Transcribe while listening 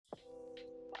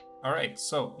All right,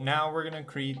 so now we're gonna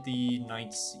create the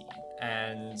night scene,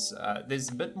 and there's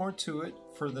a bit more to it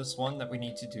for this one that we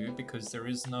need to do because there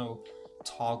is no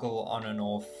toggle on and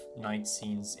off night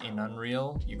scenes in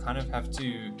Unreal. You kind of have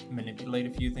to manipulate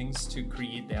a few things to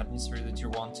create the atmosphere that you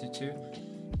wanted to.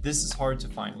 This is hard to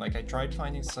find. Like, I tried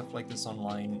finding stuff like this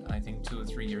online, I think 2 or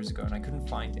 3 years ago, and I couldn't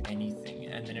find anything.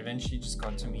 And then eventually it just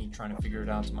got to me trying to figure it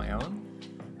out on my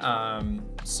own.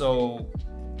 So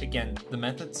again, the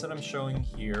methods that I'm showing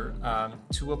here,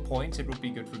 to a point, it would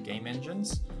be good for game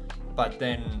engines. But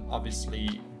then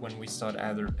obviously when we start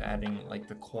adding like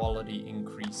the quality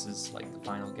increases, like the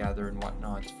final gather and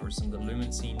whatnot for some of the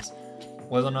Lumen scenes,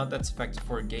 whether or not that's effective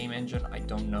for a game engine, I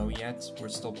don't know yet. We're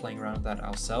still playing around with that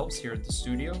ourselves here at the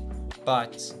studio.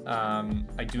 But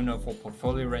I do know for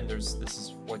portfolio renders, this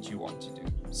is what you want to do.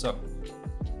 So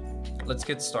let's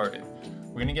get started.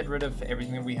 We're gonna get rid of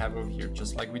everything that we have over here,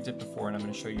 just like we did before, and I'm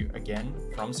gonna show you again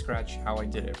from scratch how I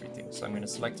did everything. So I'm gonna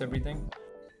select everything.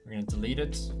 We're going to delete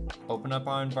it, open up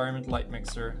our environment light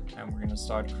mixer, and we're going to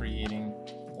start creating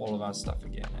all of our stuff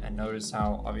again. And notice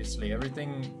how obviously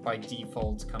everything by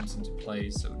default comes into play,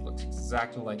 so it looks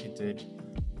exactly like it did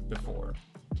before.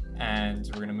 And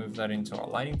we're going to move that into our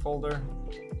lighting folder,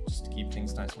 just to keep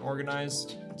things nice and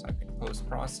organized. Type in post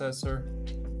processor,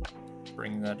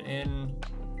 bring that in,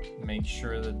 make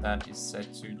sure that that is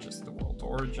set to just the world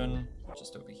origin,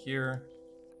 just over here.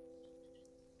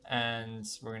 And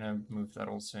we're gonna move that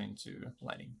also into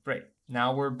lighting. Great.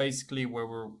 Now we're basically where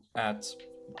we're at,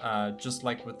 just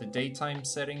like with the daytime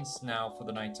settings. Now for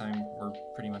the nighttime, we're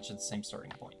pretty much at the same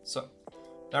starting point. So,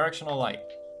 directional light.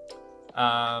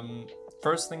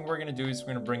 First thing we're gonna do is we're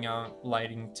gonna bring our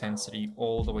lighting intensity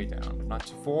all the way down. Not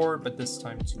to 4, but this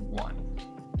time to 1.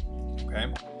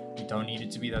 Okay? We don't need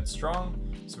it to be that strong,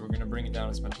 so we're gonna bring it down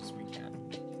as much as we can.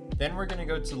 Then we're gonna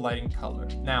go to lighting color.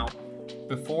 Now,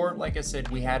 before, like I said,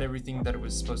 we had everything that it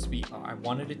was supposed to be. I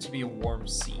wanted it to be a warm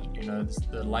scene. You know,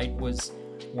 the light was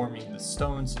warming the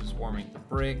stones, it was warming the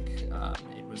brick.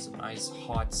 It was a nice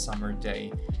hot summer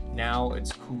day. Now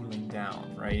it's cooling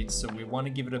down, right? So we want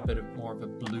to give it a bit more of a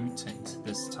blue tint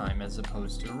this time as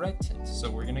opposed to a red tint. So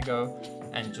we're gonna go,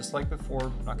 and just like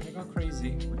before, not gonna go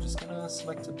crazy. We're just gonna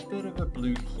select a bit of a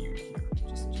blue hue here,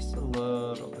 just a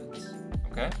little bit.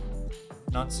 Okay.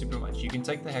 Not super much. You can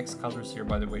take the hex colors here,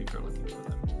 by the way, if you're looking for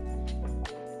them.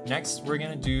 Next, we're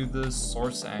gonna do the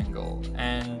source angle,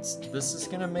 and this is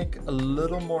gonna make a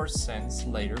little more sense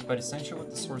later, but essentially what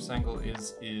the source angle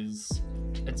is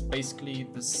it's basically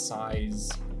the size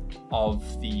of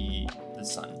the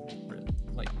sun, really,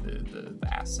 like the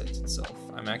asset itself.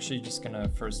 I'm actually just gonna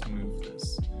first move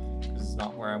this, because it's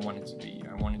not where I want it to be.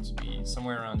 I want it to be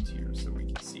somewhere around here so we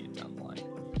can see it down the line.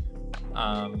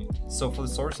 So for the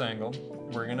source angle,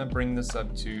 we're gonna bring this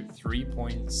up to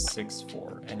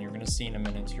 3.64, and you're gonna see in a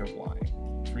minute here why.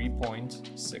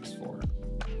 3.64.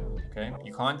 Okay,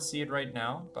 you can't see it right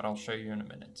now, but I'll show you in a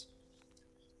minute.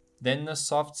 Then the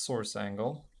soft source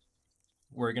angle,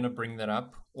 we're gonna bring that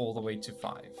up all the way to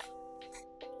 5.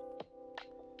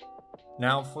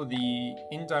 Now for the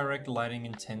indirect lighting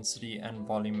intensity and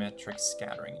volumetric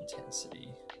scattering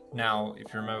intensity. Now,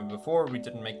 if you remember before, we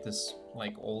didn't make this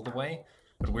like all the way,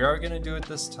 but we are going to do it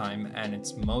this time, and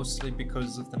it's mostly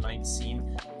because of the night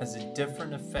scene has a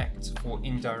different effect for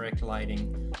indirect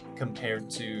lighting compared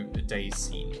to the day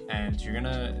scene, and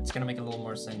it's gonna make a little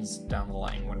more sense down the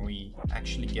line when we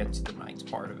actually get to the night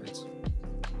part of it.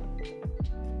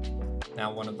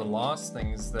 Now, one of the last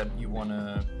things that you want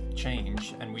to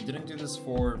change, and we didn't do this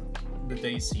for the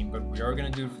day scene, but we are going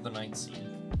to do it for the night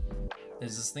scene,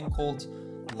 is this thing called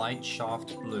light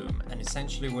shaft bloom, and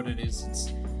essentially what it is,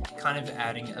 it's kind of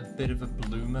adding a bit of a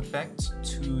bloom effect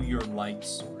to your light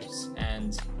source.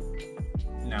 And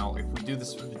now if we do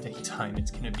this for the daytime,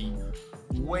 it's going to be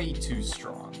way too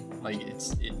strong. Like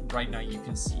right now you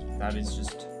can see that is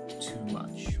just too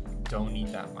much. We don't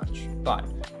need that much, but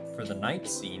for the night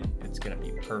scene it's going to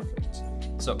be perfect.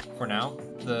 So for now,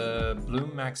 the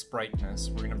bloom max brightness,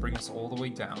 we're going to bring this all the way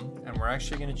down, and we're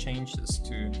actually going to change this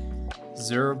to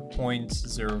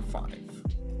 0.05.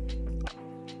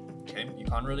 Okay, you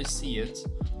can't really see it,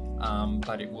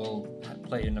 but it will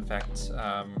play an effect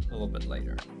a little bit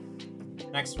later.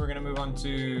 Next, we're going to move on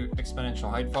to exponential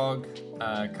height fog.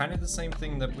 Kind of the same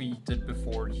thing that we did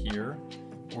before here.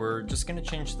 We're just going to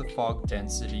change the fog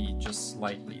density just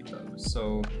slightly though.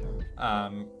 So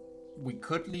we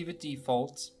could leave it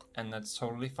default, and that's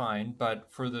totally fine, but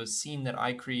for the scene that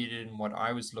I created and what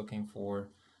I was looking for,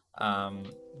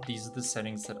 these are the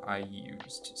settings that I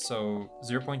used. So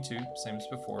 0.2, same as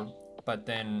before, but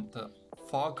then the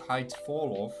fog height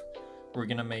fall off, we're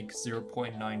gonna make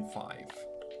 0.95.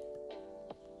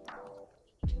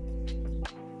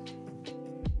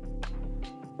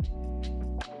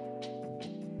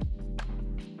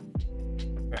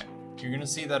 You're gonna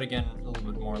see that again a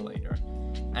little bit more later.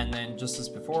 And then just as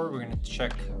before, we're gonna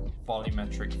check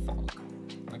volumetric fog.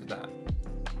 Look at that.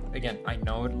 Again, I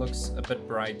know it looks a bit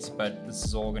bright, but this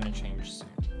is all gonna change soon.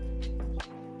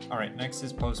 All right, next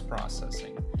is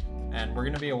post-processing. And we're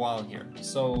gonna be a while here.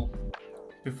 So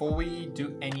before we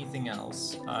do anything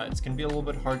else, it's gonna be a little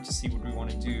bit hard to see what we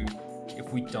wanna do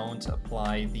if we don't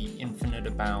apply the infinite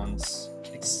abounds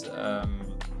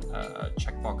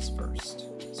checkbox first.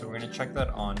 So we're gonna check that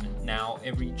on. Now,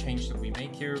 every change that we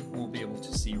make here, we'll be able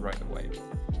to see right away.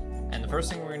 And the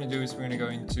first thing we're gonna do is we're gonna go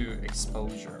into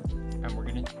exposure, and we're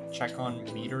gonna check on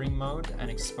metering mode and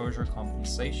exposure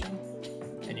compensation,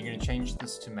 and you're gonna change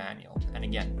this to manual. And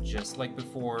again, just like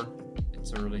before,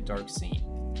 it's a really dark scene.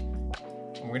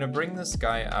 And we're gonna bring this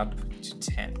guy up to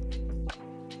 10.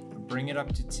 Bring it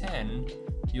up to 10,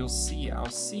 you'll see our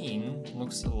scene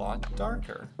looks a lot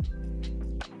darker.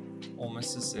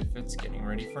 Almost as if it's getting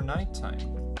ready for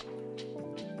nighttime.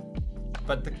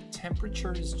 But the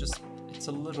temperature is just, it's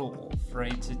a little off,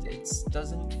 right? It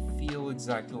doesn't feel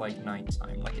exactly like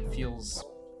nighttime. Like it feels,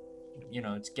 you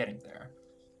know, it's getting there.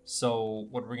 So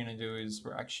what we're gonna do is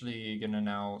we're actually gonna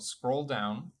now scroll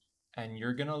down, and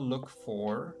you're gonna look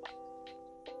for,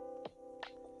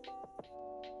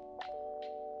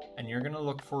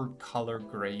 color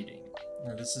grading.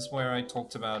 Now this is where I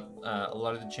talked about a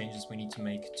lot of the changes we need to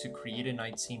make to create a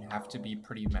night scene have to be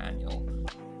pretty manual.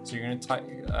 So you're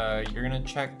gonna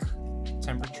check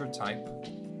temperature type,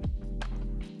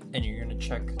 and you're gonna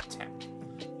check temp,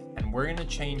 and we're gonna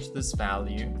change this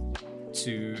value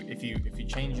to, if you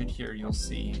change it here, you'll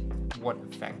see what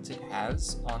effect it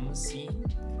has on the scene,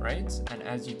 right? And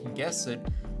as you can guess it,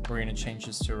 we're gonna change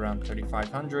this to around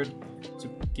 3500 to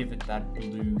give it that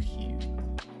blue hue.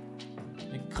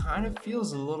 It kind of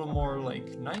feels a little more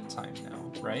like nighttime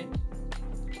now, right?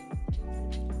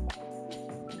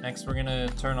 Next, we're gonna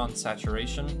turn on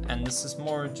saturation, and this is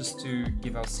more just to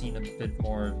give our scene a bit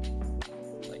more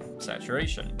like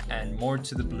saturation and more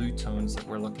to the blue tones that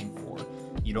we're looking for.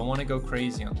 You don't want to go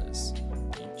crazy on this.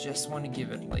 You just want to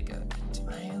give it like a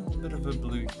tiny little bit of a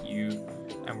blue hue,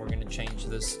 and we're gonna change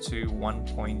this to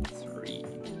 1.3.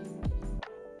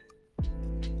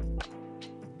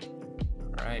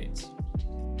 All right.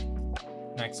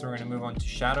 Next, we're gonna move on to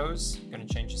shadows. I'm gonna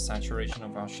change the saturation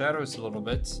of our shadows a little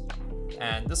bit.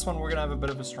 And this one, we're gonna have a bit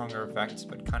of a stronger effect,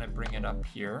 but kind of bring it up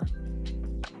here.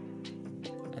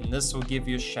 And this will give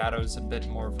your shadows a bit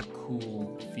more of a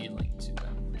cool feeling to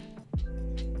them.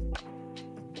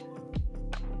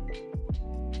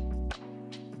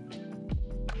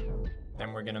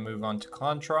 Then we're gonna move on to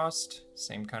contrast,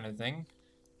 same kind of thing.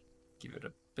 Give it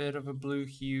a bit of a blue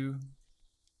hue.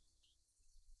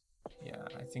 Yeah,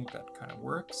 I think that kind of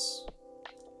works.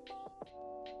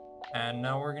 And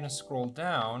now we're gonna scroll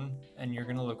down, and you're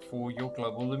gonna look for your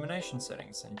global illumination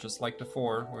settings. And just like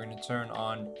before, we're gonna turn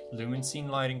on Lumen scene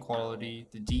lighting quality,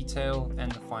 the detail,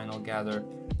 and the final gather,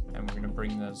 and we're gonna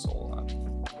bring those all up.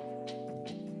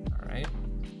 All right.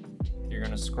 You're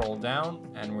gonna scroll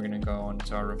down, and we're gonna go on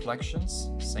to our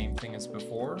reflections. Same thing as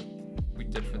before, we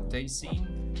did for day scene.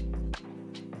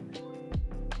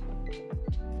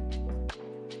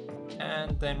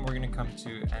 And then we're gonna come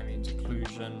to ambient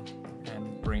occlusion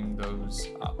and bring those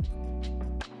up.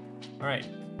 All right,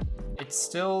 it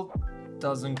still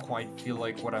doesn't quite feel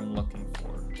like what I'm looking for.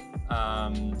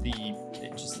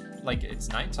 It just, like, it's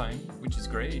nighttime, which is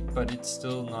great, but it's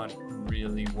still not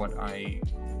really what I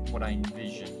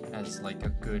envision as like a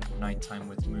good nighttime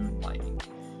with moon lighting.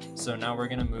 So now we're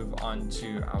gonna move on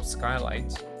to our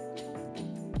skylight.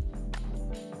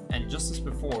 And just as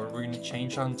before, we're going to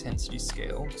change our intensity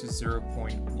scale to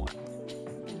 0.1.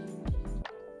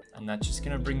 And that's just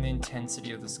going to bring the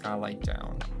intensity of the skylight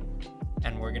down.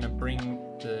 And we're going to bring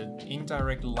the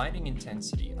indirect lighting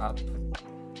intensity up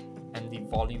and the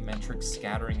volumetric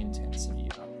scattering intensity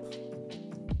up.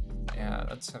 Yeah,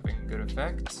 that's having a good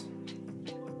effect.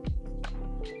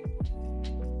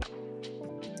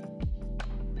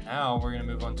 Now we're going to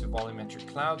move on to volumetric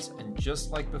clouds, and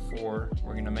just like before,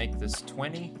 we're going to make this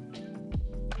 20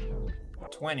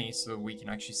 so we can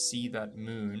actually see that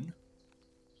moon,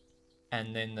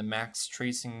 and then the max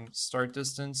tracing start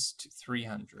distance to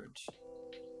 300.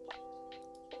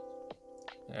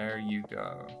 There you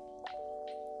go.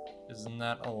 Isn't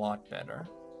that a lot better?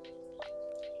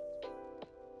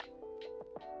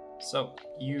 So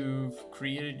you've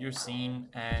created your scene,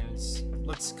 and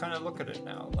let's kind of look at it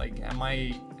now. Like, am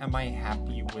I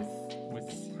happy with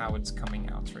how it's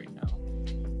coming out right now?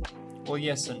 Well,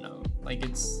 yes and no. Like,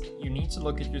 you need to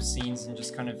look at your scenes and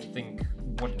just kind of think,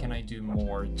 what can I do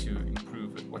more to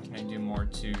improve it? What can I do more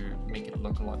to make it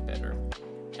look a lot better?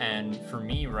 And for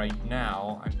me right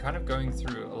now, I'm kind of going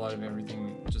through a lot of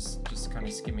everything, just kind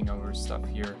of skimming over stuff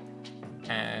here.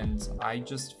 And I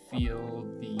just feel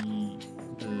the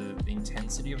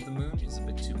intensity of the moon is a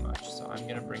bit too much. So I'm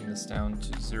gonna bring this down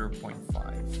to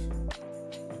 0.5.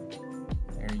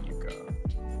 There you go.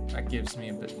 That gives me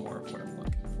a bit more of what I'm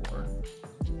looking for.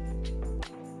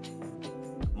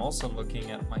 I'm also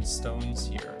looking at my stones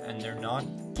here, and they're not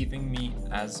giving me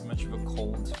as much of a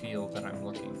cold feel that I'm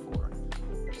looking for.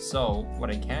 So what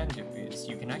I can do is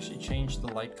you can actually change the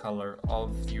light color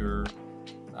of your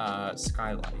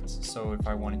skylights. So if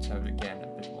I wanted to have, again, a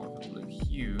bit more of a blue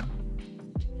hue,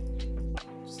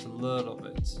 just a little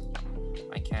bit,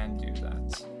 I can do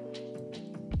that.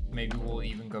 Maybe we'll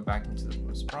even go back into the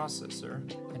post processor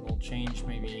and we'll change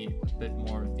maybe a bit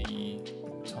more of the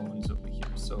tones over here.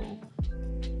 So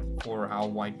for our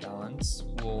white balance,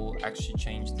 we'll actually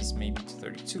change this maybe to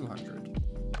 3200.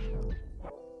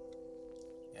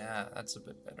 Yeah, that's a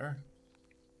bit better.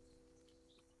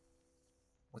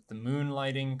 With the moon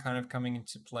lighting kind of coming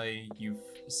into play, you've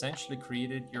essentially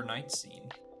created your night scene.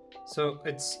 So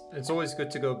it's always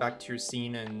good to go back to your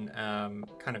scene and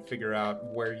kind of figure out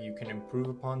where you can improve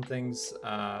upon things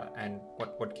and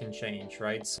what can change,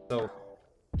 right? So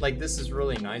like this is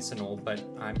really nice and all, but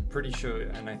I'm pretty sure,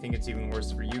 and I think it's even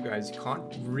worse for you guys, you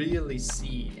can't really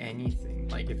see anything.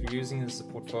 Like if you're using this as a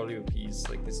portfolio piece,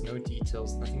 like there's no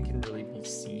details, nothing can really be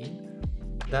seen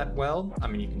that well. I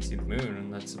mean, you can see the moon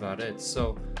and that's about it.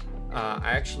 So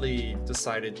I actually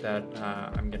decided that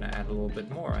I'm gonna add a little bit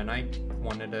more, and I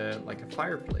wanted a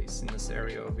fireplace in this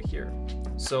area over here.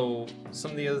 So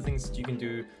some of the other things that you can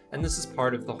do, and this is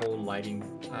part of the whole lighting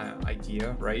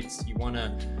idea, right? You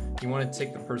wanna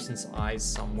take the person's eyes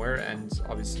somewhere, and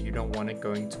obviously you don't want it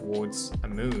going towards a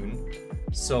moon.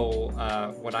 So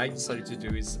what I decided to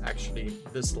do is actually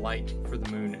this light for the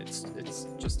moon, it's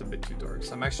just a bit too dark.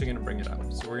 So I'm actually gonna bring it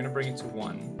up. So we're gonna bring it to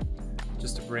 1.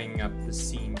 Just to bring up the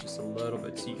scene just a little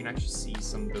bit so you can actually see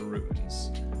some of the ruins.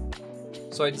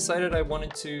 So I decided I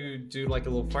wanted to do like a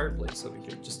little fireplace over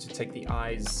here just to take the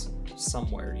eyes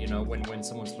somewhere, you know, when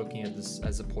someone's looking at this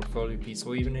as a portfolio piece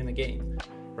or even in a game,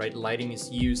 right? Lighting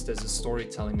is used as a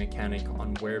storytelling mechanic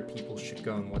on where people should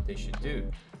go and what they should do.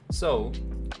 So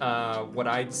what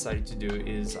I decided to do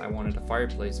is I wanted a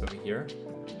fireplace over here.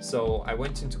 So I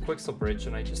went into Quixelbridge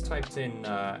and I just typed in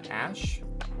ash.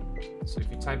 So if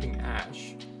you're typing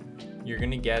ash, you're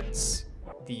gonna get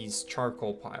these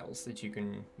charcoal piles that you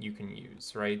can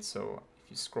use, right? So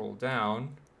if you scroll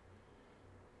down,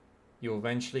 you'll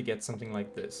eventually get something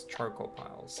like this, charcoal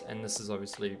piles. And this is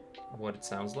obviously what it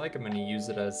sounds like. I'm gonna use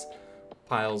it as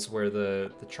piles where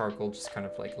the charcoal just kind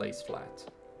of like lays flat.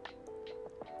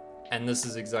 And this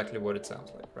is exactly what it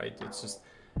sounds like, right?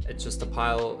 It's just a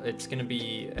pile. It's going to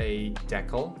be a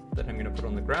decal that I'm going to put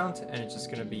on the ground, and it's just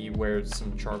going to be where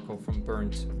some charcoal from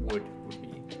burnt wood would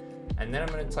be. And then I'm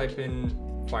going to type in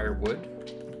firewood.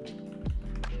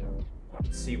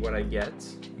 Let's see what I get.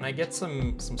 And I get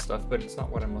some stuff, but it's not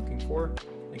what I'm looking for.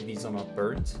 Like these are not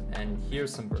burnt, and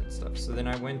here's some burnt stuff. So then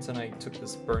I went and I took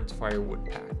this burnt firewood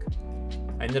pack.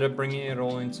 I ended up bringing it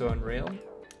all into Unreal,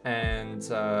 and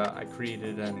I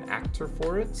created an actor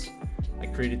for it. I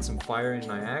created some fire in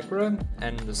Niagara,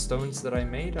 and the stones that I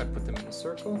made, I put them in a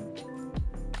circle.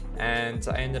 And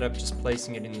I ended up just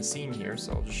placing it in the scene here,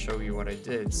 so I'll just show you what I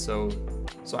did. So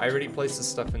I already placed this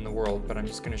stuff in the world, but I'm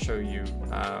just going to show you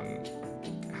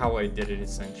how I did it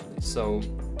essentially. So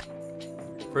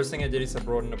first thing I did is I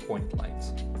brought in a point light,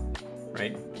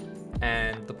 right?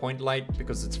 And the point light,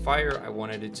 because it's fire, I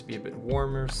wanted it to be a bit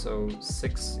warmer, so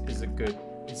 6 is a good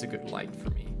light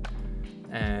for me.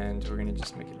 And we're gonna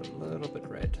just make it a little bit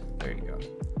red. There you go.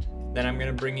 Then I'm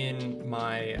gonna bring in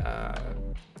my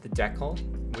the decal,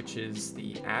 which is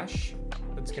the ash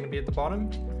that's gonna be at the bottom,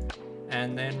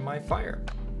 and then my fire,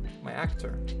 my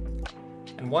actor.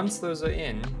 And once those are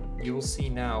in, you will see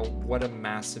now what a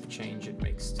massive change it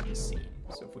makes to the scene.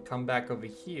 So if we come back over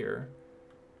here,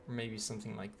 or maybe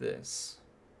something like this.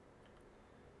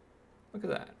 Look at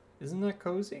that. Isn't that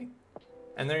cozy?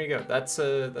 And there you go, that's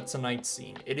a night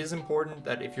scene. It is important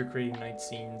that if you're creating night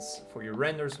scenes for your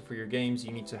renders or for your games,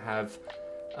 you need to have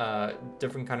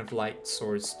different kind of light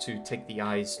source to take the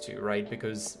eyes to, right?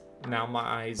 Because now my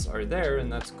eyes are there, and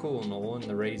that's cool and all, and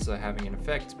the rays are having an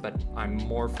effect, but I'm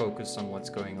more focused on what's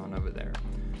going on over there.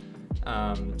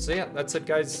 So yeah, that's it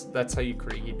guys. That's how you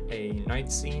create a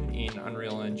night scene in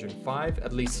Unreal Engine 5,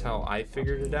 at least how I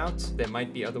figured it out. There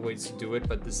might be other ways to do it,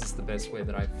 but this is the best way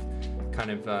that I've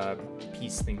kind of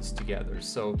pieced things together.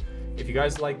 So If you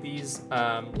guys like these,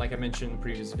 like I mentioned in the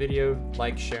previous video,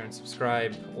 like, share, and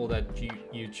subscribe, all that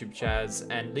YouTube jazz,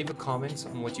 and leave a comment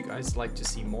on what you guys like to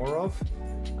see more of.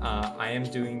 I am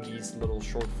doing these little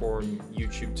short form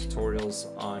YouTube tutorials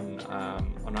on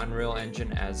Unreal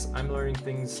Engine as I'm learning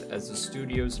things, as the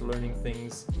studio's learning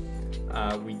things.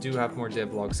 We do have more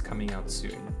devlogs coming out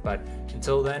soon, but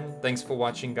until then, thanks for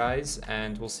watching guys,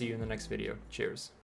 and we'll see you in the next video. Cheers.